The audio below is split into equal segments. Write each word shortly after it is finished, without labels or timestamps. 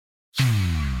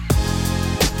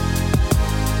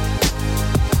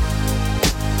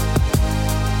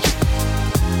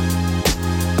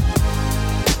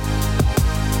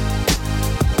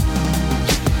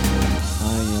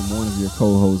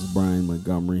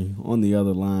story. On the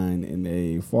other line, in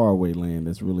a faraway land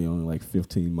that's really only like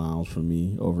 15 miles from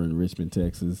me, over in Richmond,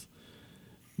 Texas,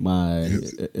 my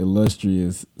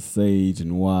illustrious, sage,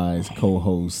 and wise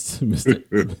co-host,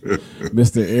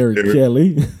 Mr. Eric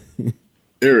Kelly.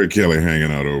 Eric Kelly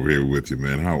hanging out over here with you,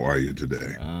 man. How are you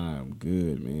today? I'm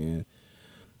good, man.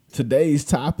 Today's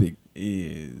topic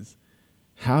is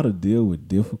how to deal with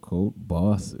difficult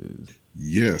bosses.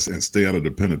 Yes, and stay out of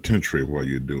the penitentiary while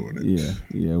you're doing it.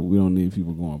 Yeah. We don't need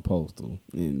people going postal.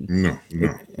 And no.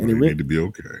 And you need to be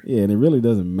okay. Yeah, and it really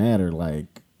doesn't matter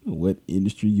like what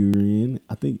industry you're in.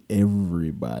 I think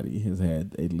everybody has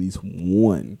had at least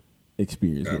one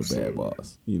experience with a bad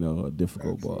boss. A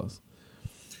difficult boss.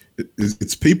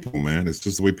 It's people, man. It's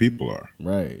just the way people are.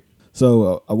 Right.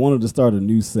 So I wanted to start a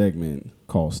new segment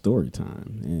called Story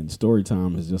Time. And Story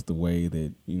Time is just the way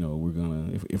that, we're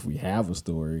going to, if we have a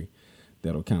story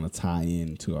that'll kind of tie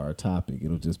into our topic,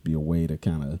 it'll just be a way to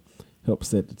kind of help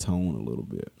set the tone a little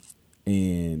bit.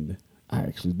 And I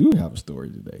actually do have a story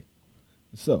today.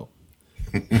 So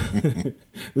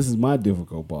this is my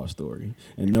difficult boss story.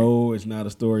 And no, it's not a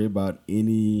story about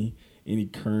any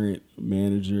current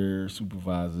manager,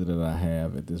 supervisor that I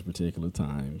have at this particular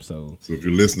time. So if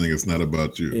you're listening, it's not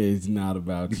about you. It's not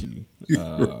about you.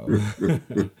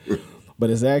 But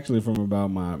it's actually from about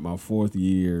my fourth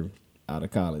year out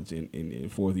of college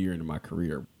and fourth year into my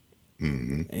career.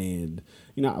 Mm-hmm. And,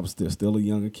 I was still a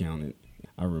young accountant.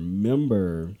 I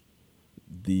remember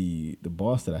the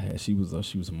boss that I had, she was a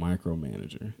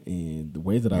micromanager. And the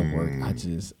way that I work,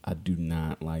 I do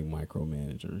not like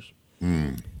micromanagers.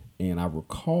 And I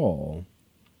recall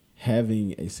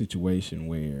having a situation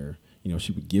where,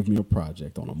 she would give me a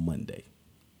project on a Monday.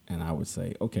 And I would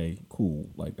say, okay, cool.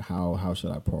 Like, how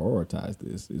should I prioritize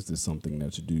this? Is this something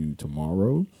that's due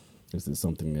tomorrow? Is this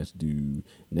something that's due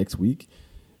next week?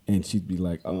 And she'd be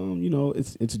like,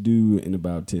 it's due in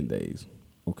about 10 days.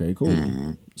 Okay, cool.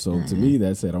 Mm-hmm. So to me,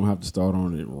 that said, I don't have to start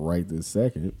on it right this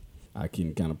second. I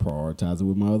can kind of prioritize it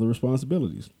with my other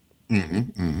responsibilities.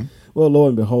 Well, lo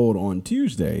and behold, on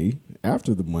Tuesday,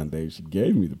 after the Monday she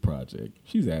gave me the project,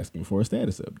 she's asking for a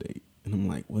status update. And I'm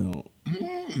like, well,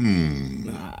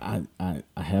 I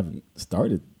haven't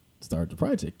started the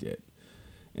project yet.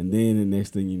 And then the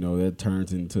next thing you know, that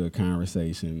turns into a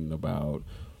conversation about,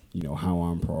 how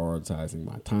I'm prioritizing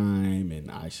my time and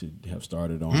I should have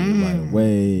started on it right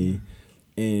away.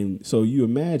 And so you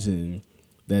imagine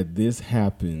that this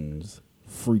happens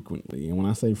frequently. And when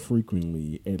I say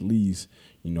frequently, at least,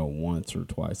 once or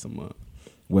twice a month.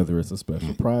 Whether it's a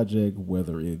special project,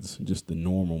 whether it's just the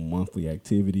normal monthly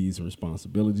activities and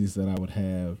responsibilities that I would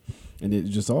have. And it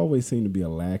just always seemed to be a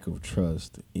lack of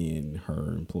trust in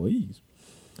her employees.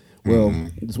 Well,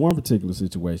 this one particular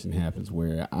situation happens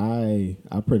where I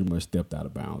pretty much stepped out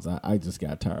of bounds. I just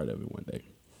got tired of it one day.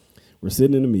 We're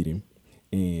sitting in a meeting,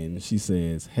 and she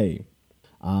says, hey,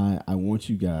 I want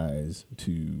you guys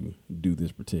to do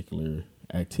this particular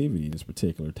activity, this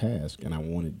particular task, and I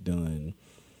want it done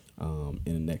in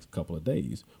the next couple of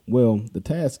days. Well, the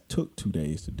task took 2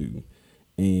 days to do,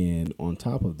 and on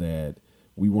top of that,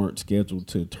 we weren't scheduled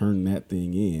to turn that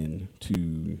thing in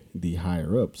to the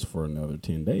higher-ups for another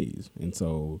 10 days. And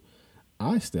so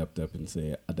I stepped up and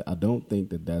said, I don't think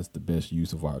that that's the best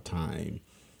use of our time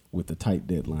with the tight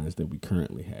deadlines that we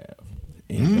currently have.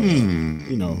 And,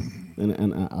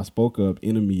 and I spoke up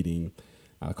in a meeting.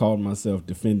 I called myself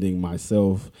defending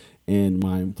myself and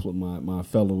my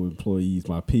fellow employees,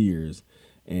 my peers.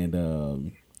 And,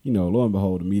 lo and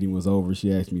behold, the meeting was over.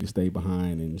 She asked me to stay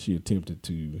behind, and she attempted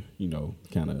to,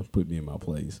 kind of put me in my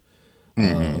place.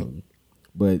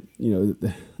 But,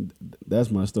 that's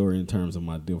my story in terms of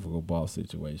my difficult boss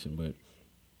situation. But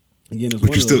again,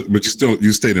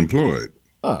 you stayed employed.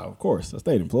 Oh, of course, I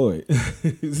stayed employed.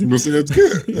 Well, see, that's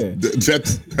good. Yeah.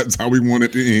 That's how we want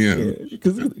it to end.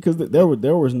 Because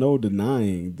there was no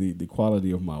denying the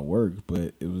quality of my work,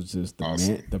 but it was just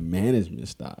the management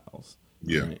styles.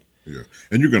 Yeah, right? Yeah,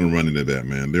 and you're going to run into that,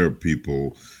 man. There are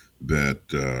people that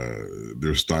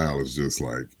their style is just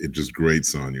like, it just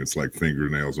grates on you. It's like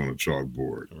fingernails on a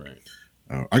chalkboard.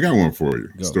 Right. I got one for you.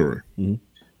 Go. Story. Mm-hmm.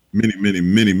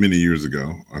 Many years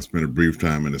ago, I spent a brief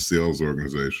time in a sales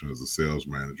organization as a sales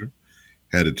manager.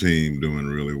 Had a team doing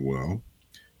really well.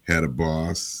 Had a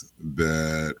boss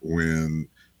that when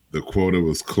the quota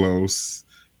was close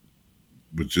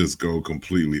would just go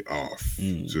completely off.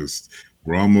 Just,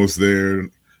 we're almost there.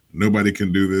 Nobody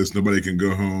can do this. Nobody can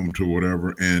go home to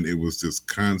whatever. And it was just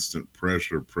constant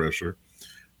pressure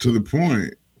to the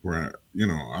point where,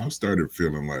 I started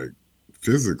feeling like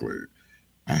physically,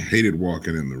 I hated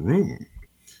walking in the room,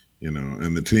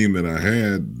 and the team that I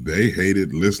had, they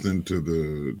hated listening to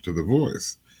the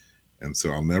voice. And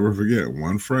so I'll never forget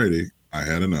one Friday, I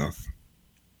had enough.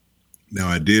 Now,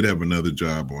 I did have another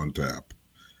job on tap.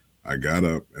 I got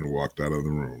up and walked out of the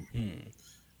room.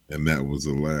 And that was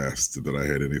the last that I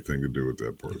had anything to do with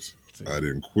that person. I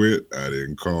didn't quit. I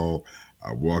didn't call.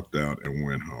 I walked out and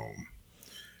went home.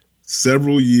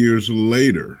 Several years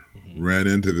later, ran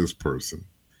into this person,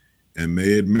 and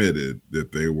they admitted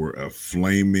that they were a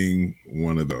flaming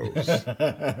one of those.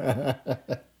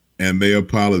 And they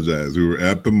apologized. We were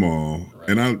at the mall,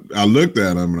 and I looked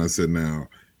at them and I said, now,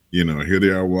 here they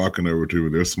are walking over to me.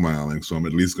 They're smiling, so I'm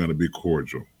at least going to be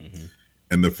cordial.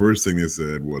 And the first thing they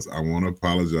said was, I want to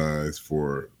apologize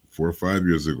for 4 or 5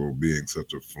 years ago being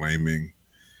such a flaming.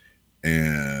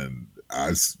 And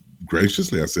I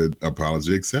graciously, I said,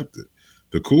 apology accepted.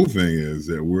 The cool thing is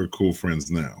that we're cool friends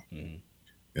now.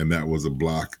 And that was a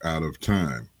block out of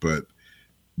time. But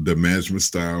the management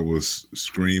style was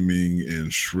screaming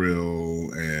and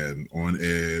shrill and on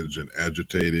edge and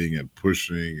agitating and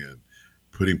pushing and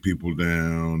putting people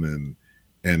down.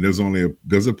 And there's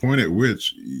a point at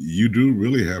which you do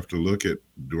really have to look at,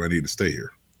 do I need to stay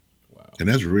here? Wow. And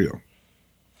that's real.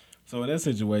 So in that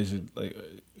situation, like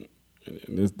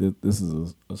this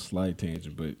is a slight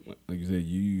tangent, but like you said,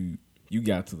 you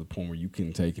got to the point where you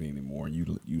couldn't take it anymore, and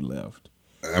you left.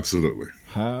 Absolutely.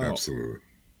 Absolutely.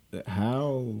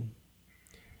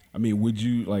 I mean, would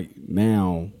you, like,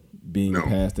 now being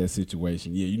past that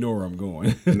situation? Yeah, you know where I'm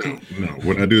going. No.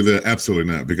 Would I do that?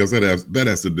 Absolutely not, because that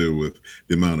has to do with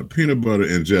the amount of peanut butter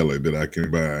and jelly that I can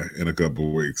buy in a couple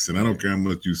of weeks, and I don't care how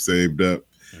much you saved up.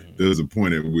 There's a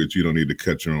point at which you don't need to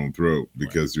cut your own throat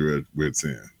because you're at wit's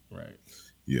end. Right.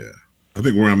 Yeah. I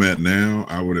think where I'm at now,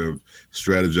 I would have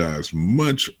strategized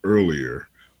much earlier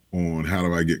on how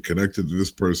do I get connected to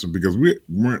this person, because we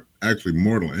weren't actually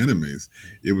mortal enemies.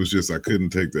 It was just I couldn't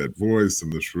take that voice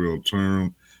and the shrill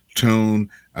tone.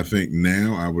 I think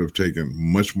now I would have taken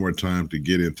much more time to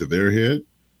get into their head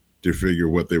to figure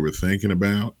what they were thinking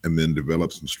about and then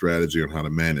develop some strategy on how to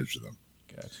manage them.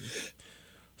 Gotcha.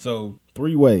 So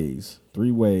three ways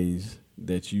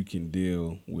that you can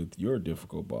deal with your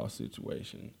difficult boss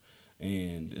situation.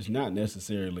 And it's not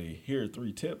necessarily here are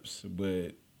 3 tips,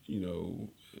 but,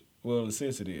 well, in a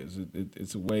sense it is.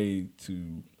 It's a way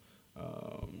to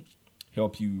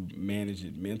help you manage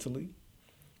it mentally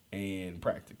and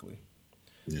practically.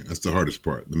 Yeah, that's the hardest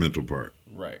part, the mental part.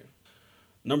 Right.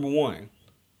 Number 1,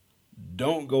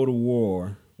 don't go to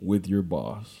war with your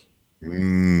boss.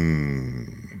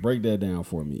 Break that down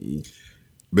for me, E.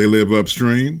 They live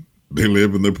upstream. They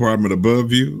live in the apartment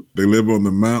above you. They live on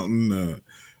the mountain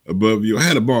above you. I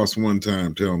had a boss one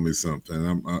time tell me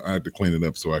something. I had to clean it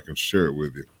up so I can share it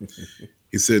with you.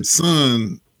 He said,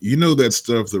 son, you know that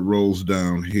stuff that rolls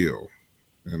downhill?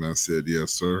 And I said,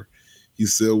 yes, sir. He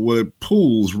said, well, it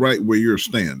pools right where you're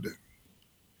standing.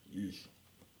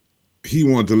 He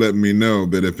wanted to let me know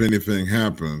that if anything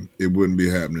happened, it wouldn't be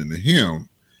happening to him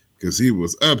because he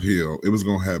was uphill. It was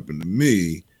going to happen to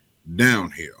me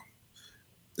downhill.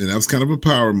 And that was kind of a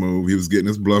power move. He was getting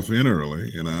his bluff in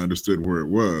early, and I understood where it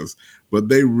was. But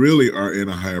they really are in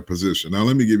a higher position. Now,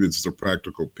 let me give you just a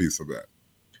practical piece of that.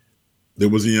 There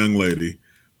was a young lady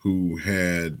who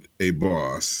had a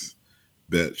boss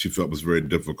that she felt was very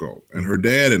difficult. And her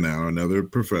dad and I, another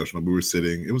professional, we were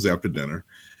sitting, it was after dinner,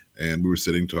 and we were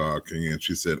sitting talking, and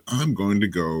she said, I'm going to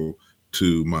go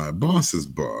to my boss's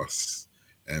boss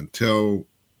and tell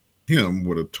him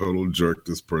what a total jerk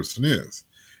this person is.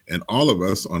 And all of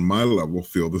us on my level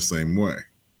feel the same way.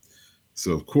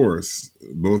 So, of course,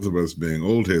 both of us being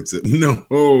old heads said, no,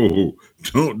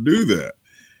 don't do that.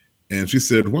 And she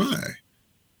said, why?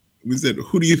 We said,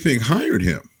 who do you think hired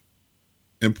him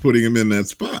and putting him in that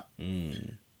spot?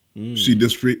 She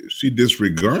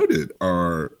disregarded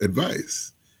our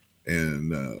advice.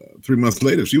 And 3 months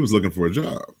later, she was looking for a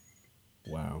job.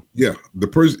 Wow. Yeah. The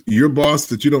person, your boss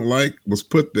that you don't like, was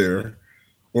put there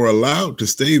or allowed to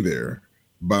stay there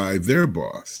by their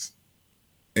boss.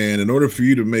 And in order for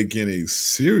you to make any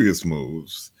serious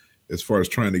moves as far as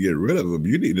trying to get rid of them,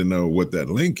 you need to know what that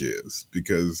link is,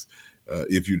 because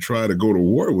if you try to go to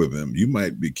war with them, you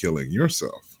might be killing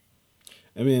yourself.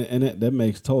 I mean, and that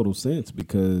makes total sense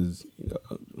because,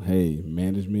 hey,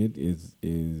 management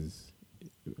is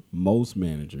most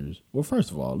managers. Well,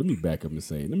 first of all, let me back up and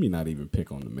say, let me not even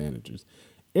pick on the managers.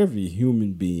 Every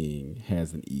human being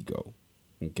has an ego.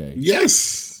 Okay.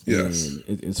 Yes. And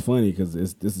it's funny because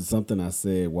this is something I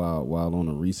said while on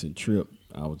a recent trip.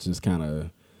 I was just kind of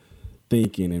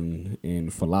thinking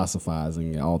and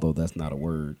philosophizing, although that's not a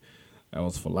word. I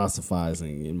was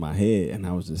philosophizing in my head, and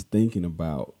I was just thinking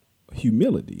about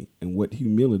humility and what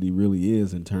humility really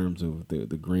is in terms of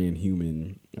the grand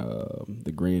human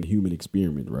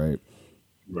experiment, right?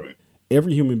 Right.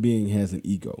 Every human being has an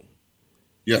ego.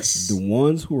 Yes. The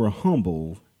ones who are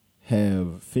humble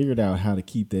have figured out how to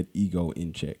keep that ego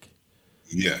in check.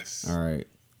 Yes. All right.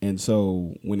 And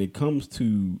so when it comes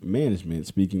to management,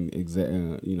 speaking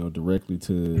directly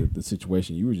to the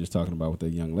situation you were just talking about with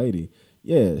that young lady,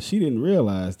 yeah, she didn't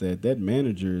realize that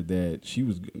manager that she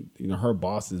was, her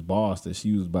boss's boss that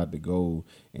she was about to go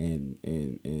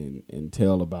and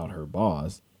tell about her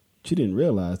boss, she didn't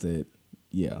realize that,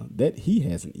 yeah, that he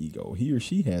has an ego. He or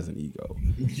she has an ego.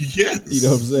 Yes. You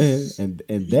know what I'm saying?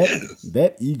 And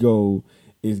that ego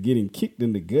is getting kicked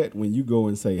in the gut when you go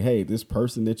and say, hey, this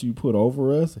person that you put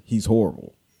over us, he's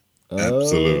horrible.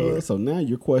 Absolutely. So now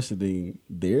you're questioning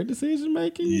their decision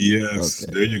making? Yes.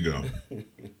 Okay. There you go.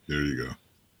 There you go.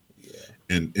 Yeah.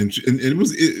 And it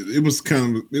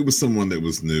was someone that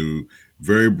was new,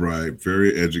 very bright,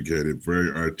 very educated, very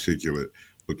articulate,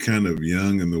 but kind of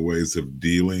young in the ways of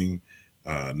dealing,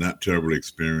 not terribly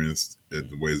experienced in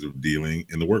the ways of dealing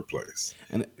in the workplace.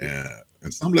 And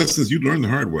some lessons you learn the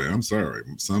hard way. I'm sorry.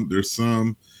 There's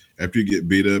some after you get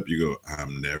beat up, you go,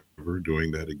 I'm never doing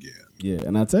that again. Yeah,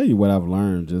 and I tell you what I've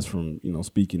learned just from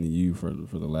speaking to you for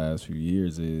the last few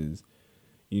years is,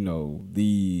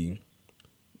 the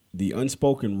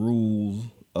unspoken rules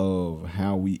of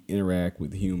how we interact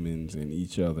with humans and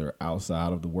each other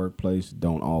outside of the workplace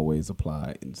don't always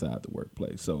apply inside the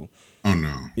workplace. So, oh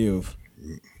no,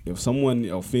 if someone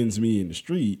offends me in the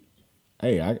street,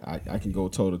 hey, I can go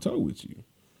toe to toe with you.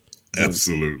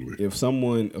 Absolutely. If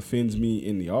someone offends me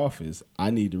in the office, I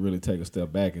need to really take a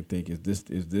step back and think: is this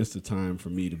the time for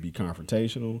me to be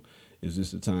confrontational? Is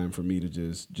this the time for me to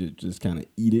just kind of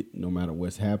eat it, no matter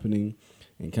what's happening,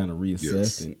 and kind of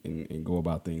reassess and go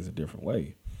about things a different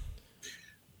way?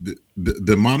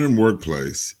 The modern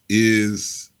workplace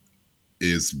is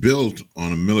built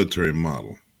on a military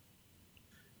model.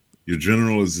 Your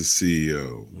general is the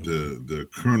CEO. The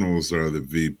colonels are the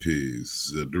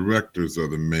VPs. The directors are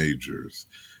the majors.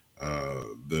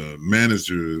 The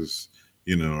managers,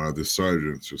 are the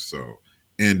sergeants or so.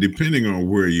 And depending on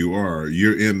where you are,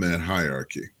 you're in that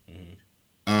hierarchy.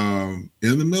 Mm-hmm.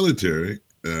 In the military,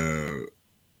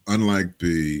 unlike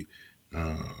the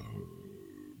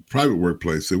private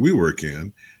workplace that we work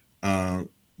in,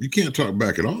 you can't talk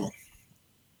back at all.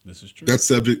 This is true. That's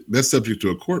subject to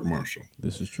a court martial.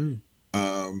 This is true.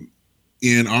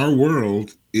 In our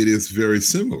world, it is very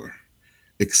similar,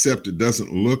 except it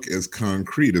doesn't look as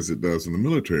concrete as it does in the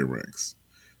military ranks.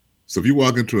 So if you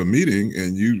walk into a meeting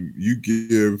and you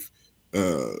give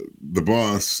the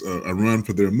boss a run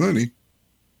for their money,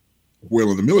 well,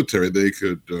 in the military, they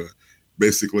could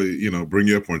basically, bring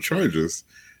you up on charges.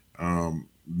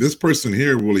 This person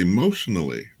here will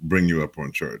emotionally bring you up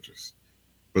on charges.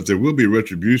 But there will be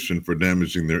retribution for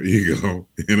damaging their ego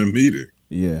in a meeting.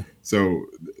 Yeah. So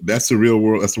that's the real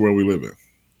world. That's the world we live in.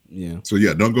 Yeah. So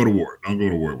yeah, don't go to war. Don't go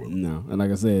to war with them. No. And like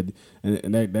I said,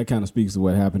 and that kind of speaks to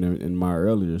what happened in my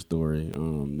earlier story.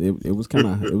 It was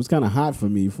kind of hot for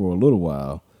me for a little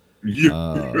while.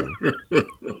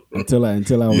 Until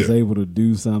I was able to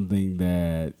do something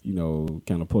that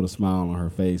kind of put a smile on her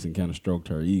face and kind of stroked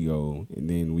her ego, and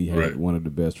then we had one of the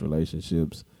best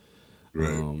relationships.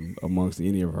 Right. Amongst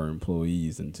any of her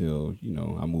employees until,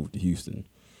 I moved to Houston.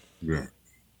 Yeah.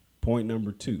 Point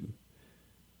number 2,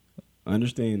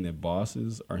 understand that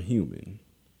bosses are human,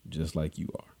 just like you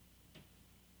are.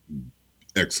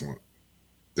 Excellent.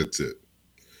 That's it.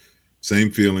 Same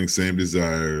feelings, same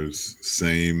desires,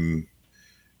 same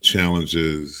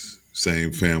challenges,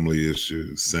 same family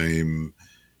issues, same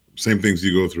things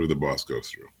you go through, the boss goes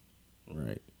through.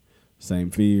 Right.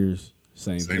 Same fears.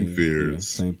 Same fears,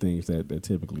 yeah, same things that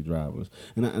typically drive us,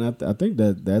 and I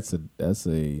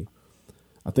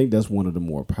think that's one of the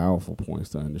more powerful points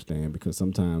to understand, because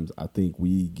sometimes I think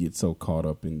we get so caught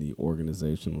up in the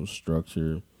organizational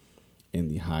structure and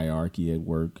the hierarchy at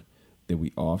work that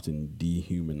we often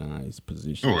dehumanize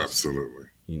positions. Oh, absolutely.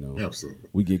 Absolutely.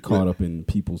 We get caught up in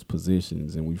people's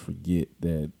positions and we forget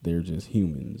that they're just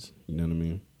humans. You know what I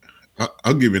mean?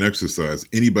 I'll give you an exercise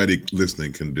anybody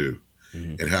listening can do.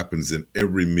 Mm-hmm. It happens in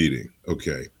every meeting.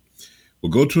 Okay.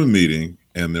 We'll go to a meeting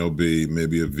and there'll be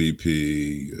maybe a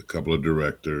VP, a couple of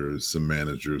directors, some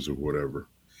managers or whatever,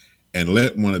 and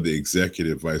let one of the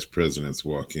executive vice presidents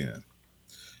walk in.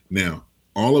 Now,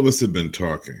 all of us have been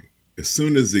talking. As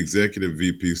soon as the executive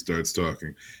VP starts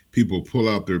talking, people pull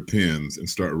out their pens and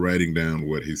start writing down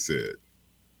what he said.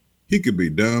 He could be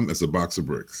dumb as a box of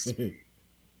bricks.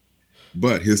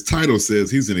 But his title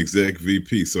says he's an exec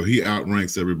VP, so he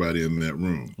outranks everybody in that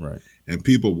room. Right. and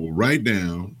people will write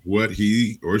down what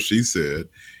he or she said.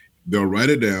 They'll write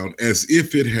it down as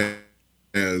if it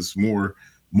has more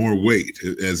weight,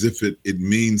 as if it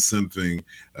means something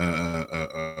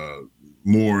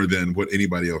more than what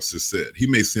anybody else has said. He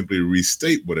may simply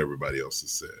restate what everybody else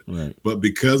has said, Right. but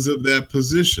because of that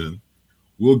position,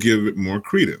 we'll give it more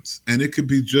credence, and it could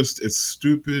be just as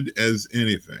stupid as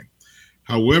anything.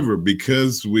 However,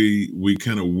 because we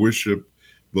kind of worship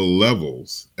the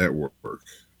levels at work.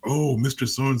 Oh, Mr.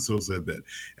 So and so said that,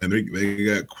 and they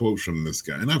got quotes from this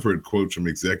guy, and I've heard quotes from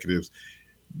executives.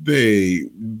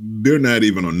 They're not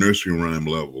even on nursery rhyme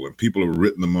level, and people have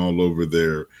written them all over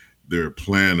their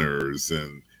planners,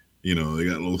 and they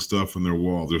got little stuff on their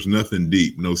wall. There's nothing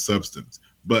deep, no substance,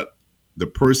 but the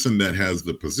person that has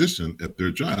the position at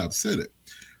their job said it.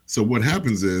 So what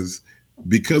happens is,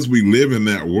 because we live in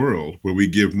that world where we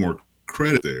give more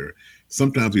credit there,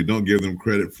 sometimes we don't give them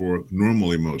credit for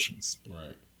normal emotions.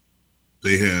 Right.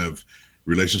 They have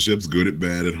relationships, good or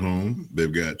bad, at home.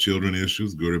 They've got children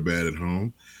issues, good or bad, at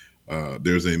home.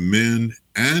 There's a men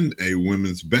and a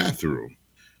women's bathroom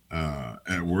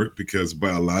at work, because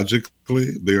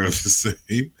biologically they are the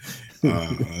same.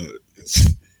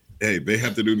 Hey, they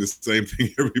have to do the same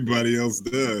thing everybody else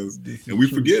does. And we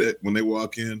forget it when they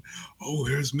walk in. Oh,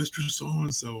 here's Mr.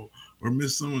 So-and-so or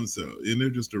Miss So-and-so. And they're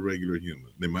just a regular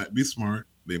human. They might be smart.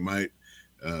 They've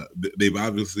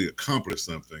obviously accomplished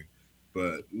something,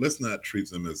 but let's not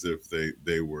treat them as if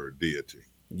they were deity.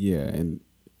 Yeah, and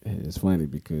it's funny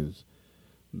because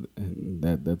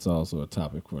that's also a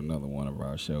topic for another one of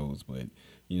our shows. But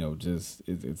just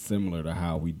it's similar to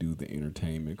how we do the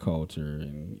entertainment culture,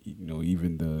 and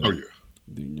even the Oh yeah.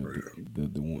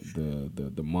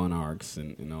 the monarchs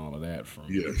and all of that from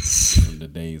Yes. from the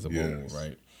days of old,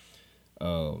 right?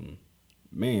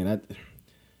 Man,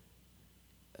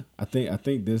 I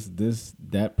think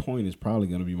that point is probably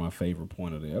going to be my favorite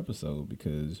point of the episode,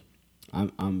 because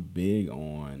I'm big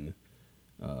on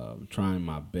trying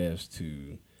my best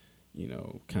to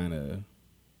kind of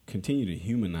continue to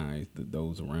humanize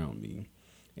those around me,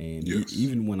 and Yes.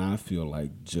 even when I feel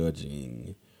like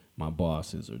judging my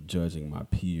bosses or judging my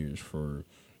peers for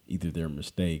either their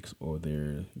mistakes or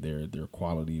their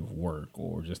quality of work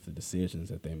or just the decisions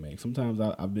that they make. Sometimes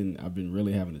I've been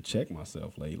really having to check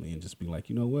myself lately and just be like,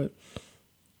 what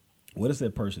is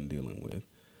that person dealing with?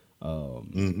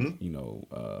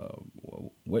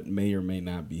 What may or may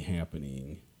not be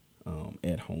happening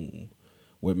at home,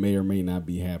 what may or may not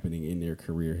be happening in their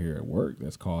career here at work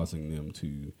that's causing them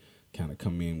to kind of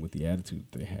come in with the attitude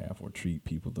they have or treat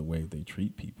people the way they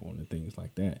treat people and things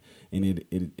like that. And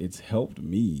it's helped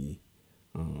me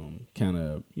kind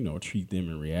of, treat them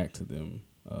and react to them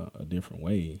a different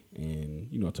way, and,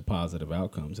 to positive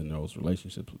outcomes in those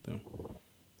relationships with them.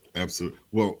 Absolutely.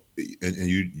 Well, and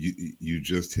you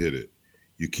just hit it.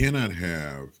 You cannot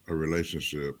have a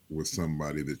relationship with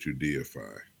somebody that you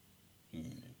deify.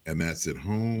 And that's at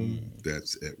home,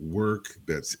 that's at work,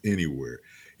 that's anywhere.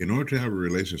 In order to have a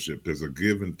relationship, there's a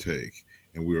give and take,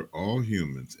 and we're all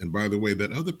humans. And by the way,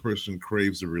 that other person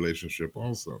craves a relationship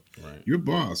also. Right. Your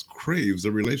boss craves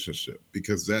a relationship,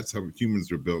 because that's how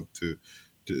humans are built to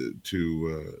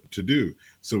do.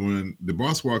 So when the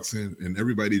boss walks in and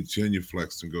everybody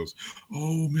genuflects and goes,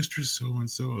 "Oh, Mr.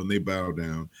 So-and-so," and they bow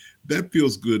down, that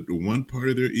feels good to one part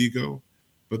of their ego,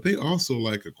 but they also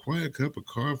like a quiet cup of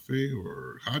coffee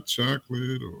or hot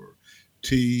chocolate or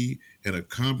tea and a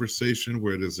conversation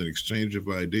where there's an exchange of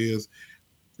ideas.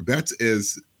 That's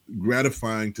as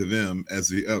gratifying to them as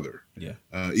the other. Yeah.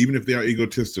 Even if they are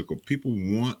egotistical, people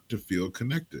want to feel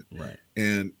connected. Right.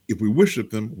 And if we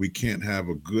worship them, we can't have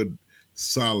a good,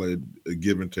 solid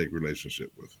give and take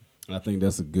relationship with them. I think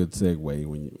that's a good segue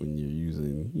when you're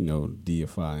using,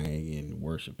 deifying and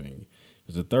worshiping.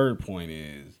 Because the third point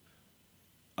is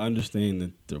understand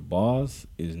that the boss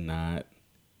is not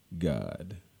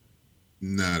God.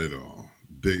 Not at all.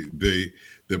 The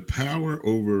power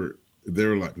over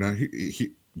their life. Now,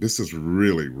 this is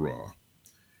really raw.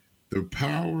 The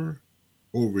power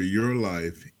over your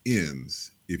life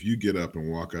ends if you get up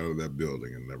and walk out of that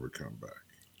building and never come back.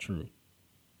 True.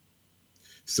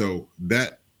 So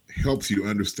that helps you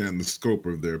understand the scope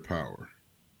of their power.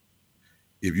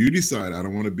 If you decide, I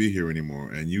don't want to be here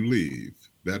anymore, and you leave,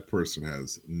 that person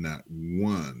has not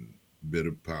one bit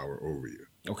of power over you.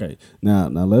 Okay. Now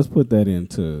let's put that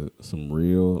into some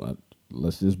real.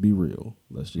 Let's just be real.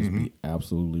 Let's just be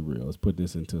absolutely real. Let's put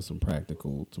this into some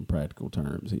practical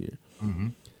terms here. Mm-hmm.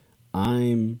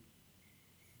 I'm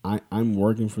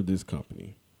working for this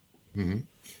company. Mm-hmm.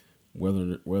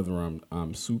 Whether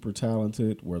I'm super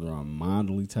talented, whether I'm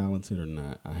moderately talented or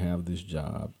not, I have this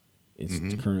job. It's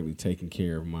currently taking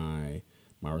care of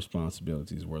my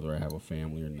responsibilities, whether I have a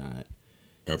family or not.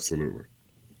 Absolutely.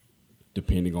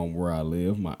 Depending on where I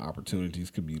live, my opportunities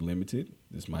could be limited.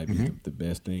 This might be the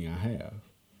best thing I have.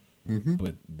 Mm-hmm.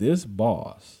 But this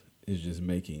boss is just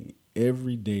making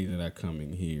every day that I come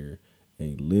in here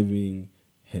a living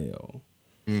hell.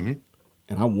 Mm-hmm.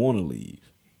 And I want to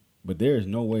leave. But there is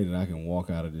no way that I can walk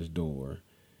out of this door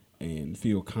and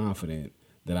feel confident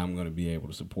that I'm going to be able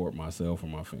to support myself or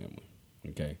my family.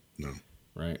 Okay? No.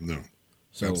 Right? No.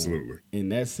 So Absolutely. in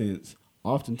that sense,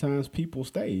 oftentimes people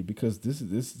stay because this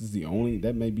is the only,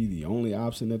 that may be the only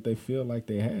option that they feel like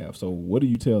they have. So what do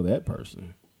you tell that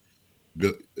person?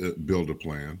 Build a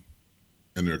plan.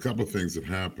 And there are a couple of things that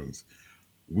happens.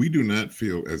 We do not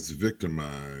feel as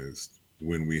victimized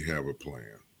when we have a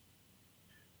plan.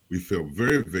 We feel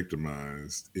very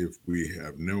victimized if we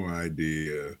have no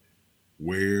idea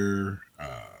where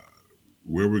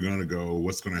we're going to go,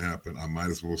 what's going to happen. I might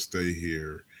as well stay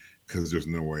here because there's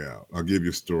no way out. I'll give you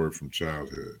a story from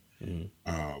childhood.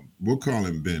 We'll call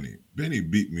him Benny. Benny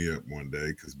beat me up one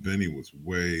day because Benny was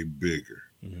way bigger.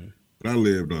 But I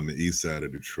lived on the east side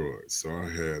of Detroit, so I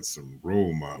had some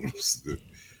role models that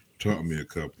taught me a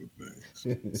couple of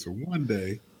things. So one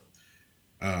day,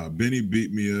 Benny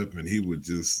beat me up, and he would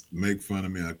just make fun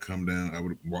of me. I'd come down, I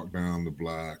would walk down the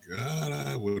block.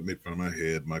 I would make fun of my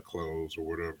head, my clothes, or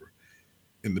whatever.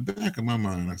 In the back of my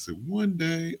mind, I said, one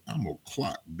day I'm going to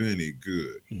clock Benny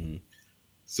good.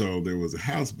 So there was a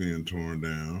house being torn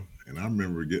down, and I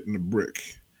remember getting a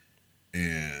brick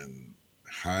and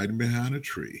hiding behind a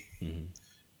tree.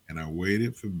 And I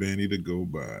waited for Benny to go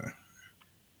by.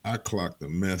 I clocked the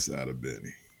mess out of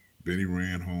Benny. Benny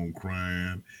ran home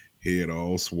crying, head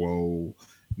all swole.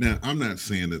 Now, I'm not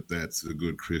saying that that's a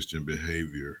good Christian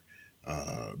behavior,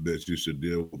 that you should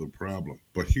deal with a problem.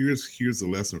 But here's the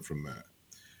lesson from that.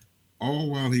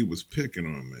 All while he was picking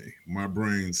on me, my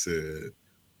brain said,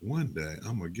 one day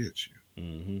I'm going to get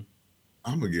you.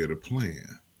 I'm going to get a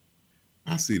plan.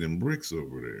 I see them bricks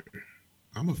over there.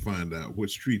 I'm going to find out what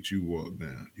street you walk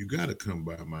down. You got to come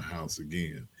by my house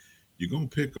again. You're going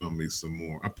to pick on me some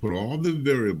more. I put all the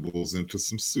variables into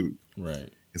some soup. Right.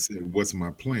 And said, what's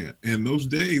my plan? And those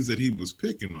days that he was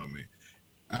picking on me,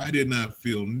 I did not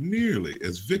feel nearly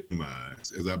as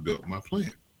victimized as I built my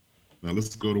plan. Now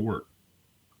let's go to work.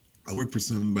 I work for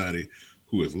somebody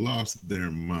who has lost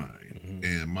their mind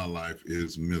and my life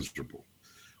is miserable.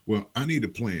 Well, I need a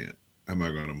plan. Am I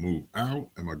going to move out?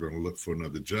 Am I going to look for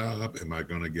another job? Am I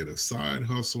going to get a side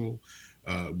hustle,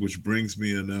 which brings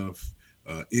me enough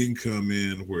income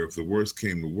in where if the worst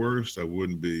came to worst, I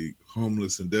wouldn't be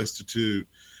homeless and destitute?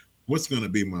 What's going to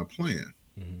be my plan?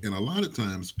 And a lot of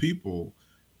times people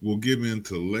will give in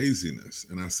to laziness.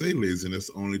 And I say laziness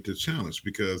only to challenge,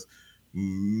 because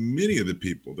many of the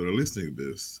people that are listening to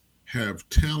this have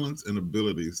talents and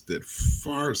abilities that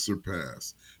far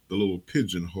surpass the little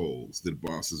pigeonholes that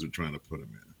bosses are trying to put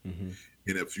them in.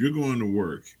 And if you're going to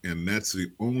work and that's the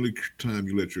only time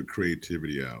you let your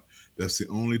creativity out, that's the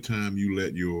only time you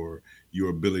let your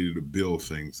ability to build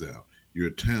things out, your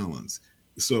talents.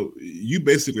 So you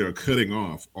basically are cutting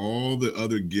off all the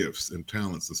other gifts and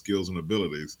talents and skills and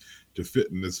abilities to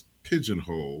fit in this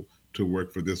pigeonhole to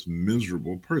work for this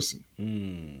miserable person.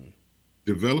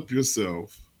 Develop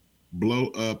yourself, blow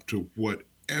up to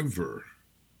whatever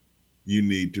you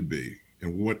need to be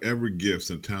and whatever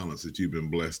gifts and talents that you've been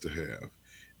blessed to have.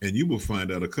 And you will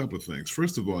find out a couple of things.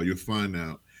 First of all, you'll find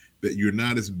out that you're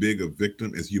not as big a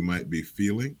victim as you might be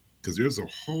feeling, because there's a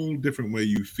whole different way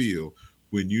you feel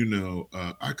when you know,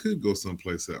 I could go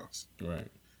someplace else. Right.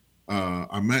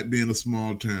 I might be in a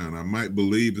small town. I might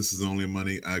believe this is the only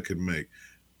money I could make.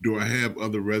 Do I have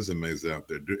other resumes out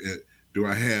there? Do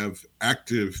I have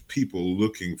active people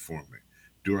looking for me?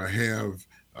 Do I have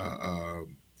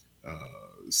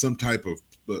some type of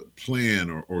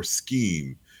plan or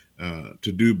scheme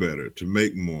to do better, to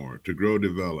make more, to grow,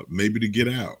 develop, maybe to get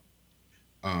out?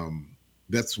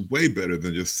 That's way better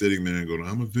than just sitting there and going,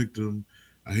 I'm a victim.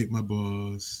 I hate my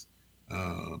boss.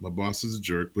 My boss is a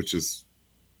jerk, which is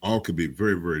all could be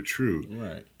very, very true.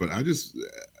 Right. But I just,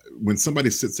 when somebody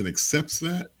sits and accepts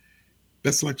that,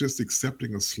 that's like just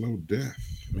accepting a slow death.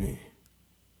 Man.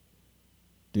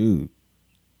 Dude,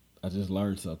 I just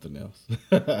learned something else.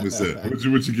 What's that?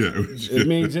 What you get? I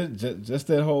mean, just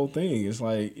that whole thing. It's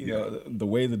like, you know, the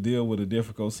way to deal with a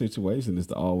difficult situation is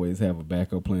to always have a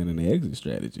backup plan and an exit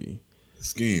strategy.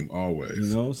 Scheme, always.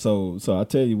 You know, so I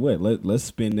tell you what, let's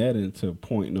spin that into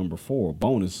point number 4,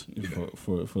 bonus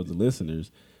for the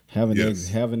listeners. Have an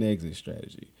exit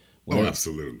strategy. Whatever,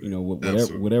 absolutely. You know,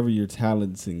 whatever your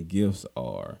talents and gifts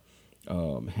are,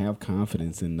 have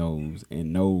confidence in those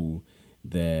and know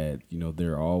that, you know,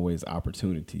 there are always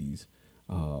opportunities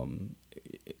um,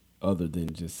 other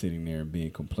than just sitting there and being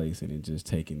complacent and just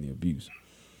taking the abuse.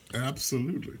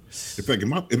 Absolutely. In fact,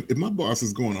 if my boss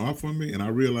is going off on me and I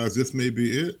realize this may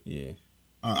be it, Yeah,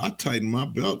 I tighten my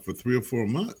belt for 3 or 4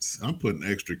 months. I'm putting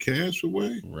extra cash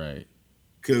away right,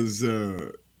 because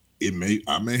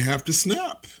I may have to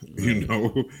snap, right,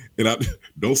 and I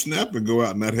don't snap and go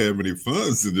out and not have any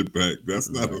funds in the bank. right,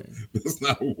 That's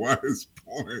not a wise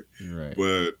point. right.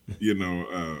 But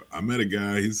I met a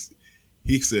guy.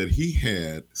 He said he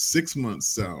had 6 months'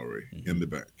 salary in the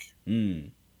bank, Mm.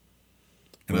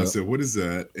 and I Well, said, "What is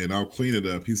that?" And I'll clean it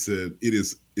up. He said,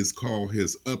 It's called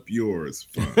his Up Yours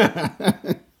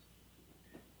fund."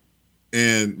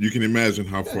 And you can imagine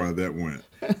how far that went.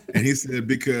 And he said,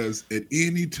 because at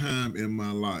any time in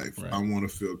my life, right, I want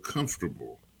to feel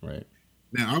comfortable. right.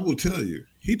 Now, I will tell you,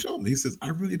 he told me, he says, I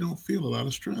really don't feel a lot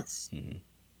of stress. Mhm.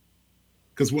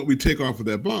 Because what we take off of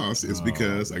that boss is Oh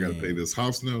because I got to pay man. this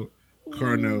house note,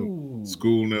 car note, Ooh.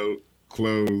 school note,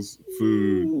 clothes,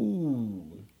 food.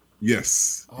 Ooh.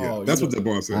 Yes. Yeah. Oh, That's what that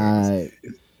boss has. I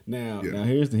now Yeah. now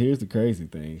here's the crazy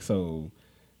thing. So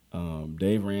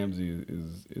Dave Ramsey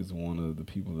is one of the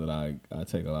people that I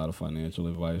take a lot of financial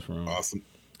advice from. Awesome.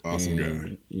 Awesome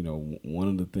guy. And one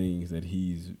of the things that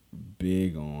he's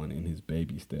big on in his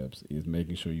baby steps is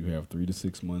making sure you have 3 to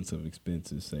 6 months of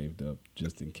expenses saved up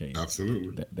just in case.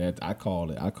 Absolutely. That I call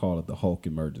it the Hulk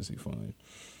emergency fund.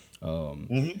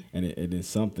 And it is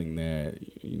something that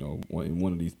in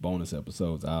one of these bonus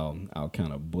episodes I'll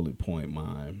kind of bullet point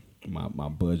my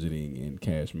budgeting and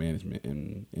cash management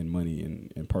and money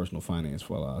and personal finance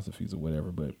philosophies or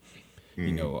whatever. But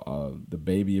the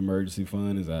baby emergency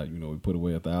fund is we put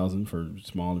away 1,000 for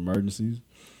small emergencies.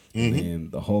 And then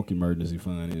the Hulk emergency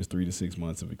fund is 3 to 6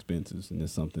 months of expenses, and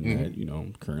it's something that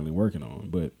I'm currently working on.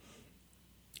 But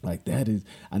like that is,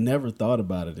 I never thought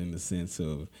about it in the sense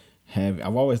of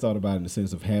I've always thought about it in the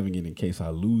sense of having it in case I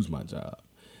lose my job.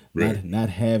 Right. Not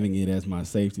having it as my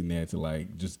safety net to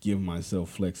like just give myself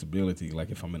flexibility, like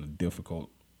if I'm in a difficult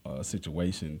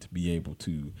situation, to be able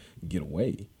to get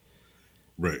away.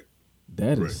 Right.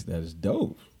 That Right. is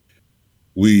dope.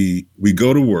 We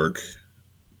go to work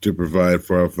to provide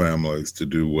for our families, to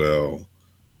do well,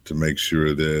 to make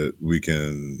sure that we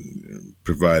can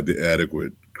provide the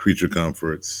adequate creature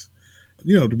comforts, to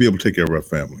be able to take care of our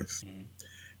families.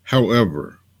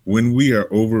 However, when we are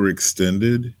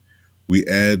overextended, we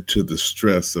add to the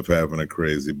stress of having a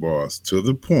crazy boss to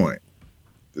the point,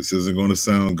 this isn't going to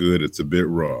sound good, it's a bit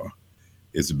raw.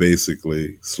 It's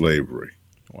basically slavery.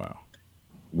 Wow.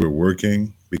 We're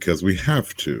working because we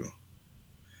have to.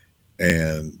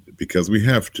 And because we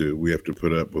have to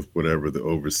put up with whatever the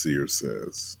overseer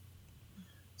says.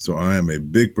 So I am a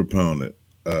big proponent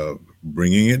of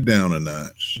bringing it down a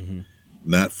notch,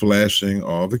 not flashing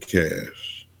all the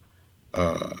cash,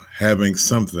 having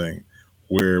something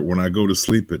where when I go to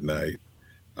sleep at night,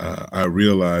 I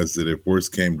realize that if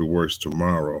worst came to worst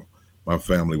tomorrow, my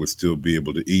family would still be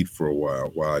able to eat for a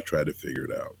while I try to figure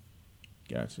it out.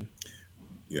 Gotcha.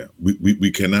 Yeah, we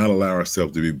cannot allow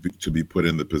ourselves to be put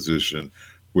in the position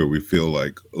where we feel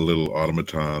like little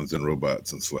automatons and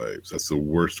robots and slaves. That's the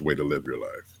worst way to live your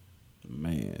life.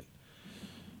 Man,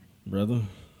 brother,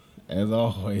 as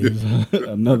always,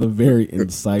 another very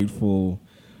insightful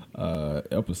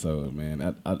episode,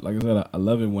 man. Like I said, I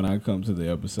love it when I come to the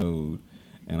episode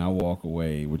and I walk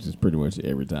away, which is pretty much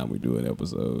every time we do an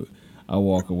episode. I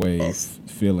walk away Awesome.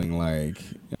 feeling like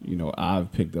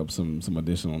I've picked up some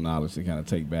additional knowledge to kind of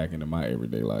take back into my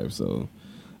everyday life. So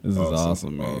this is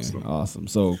awesome, man. Awesome.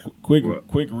 So quick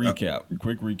recap.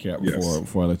 Quick recap Yes.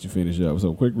 before I let you finish up.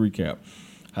 So quick recap: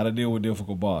 how to deal with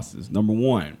difficult bosses. Number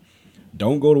one,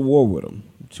 don't go to war with them.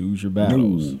 Choose your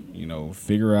battles.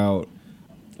 Figure out.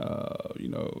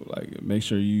 Like make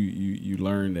sure you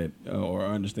learn that or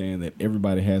understand that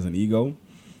everybody has an ego,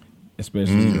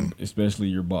 especially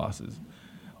your bosses.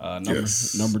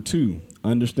 Number two,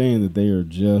 understand that they are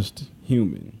just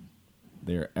human.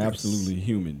 They are absolutely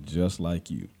human, just like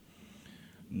you.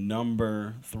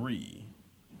 Number three,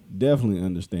 definitely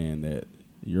understand that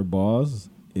your boss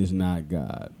is not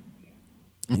God.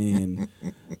 And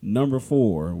number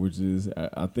four, which is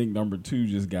I think number two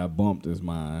just got bumped as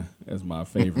my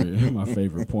favorite my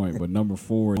favorite point. But number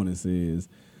four is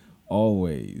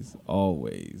always,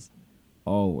 always,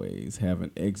 always have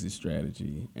an exit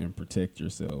strategy and protect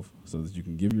yourself so that you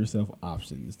can give yourself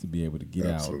options to be able to get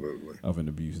Absolutely. out of an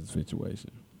abusive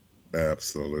situation.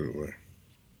 Absolutely.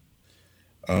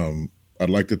 I'd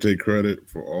like to take credit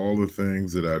for all the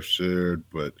things that I've shared,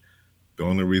 but the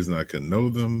only reason I can know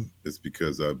them is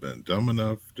because I've been dumb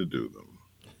enough to do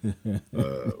them.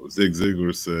 Zig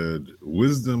Ziglar said,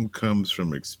 wisdom comes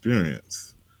from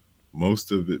experience,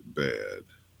 most of it bad.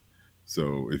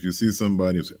 So if you see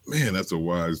somebody and say, man, that's a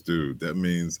wise dude, that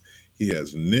means he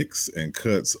has nicks and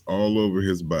cuts all over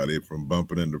his body from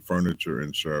bumping into furniture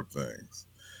and sharp things.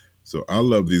 So I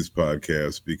love these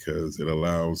podcasts because it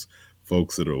allows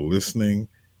folks that are listening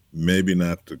maybe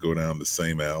not to go down the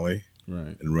same alley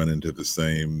Right. and run into the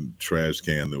same trash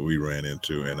can that we ran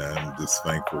into. And I'm just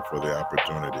thankful for the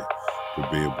opportunity to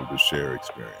be able to share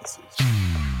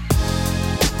experiences.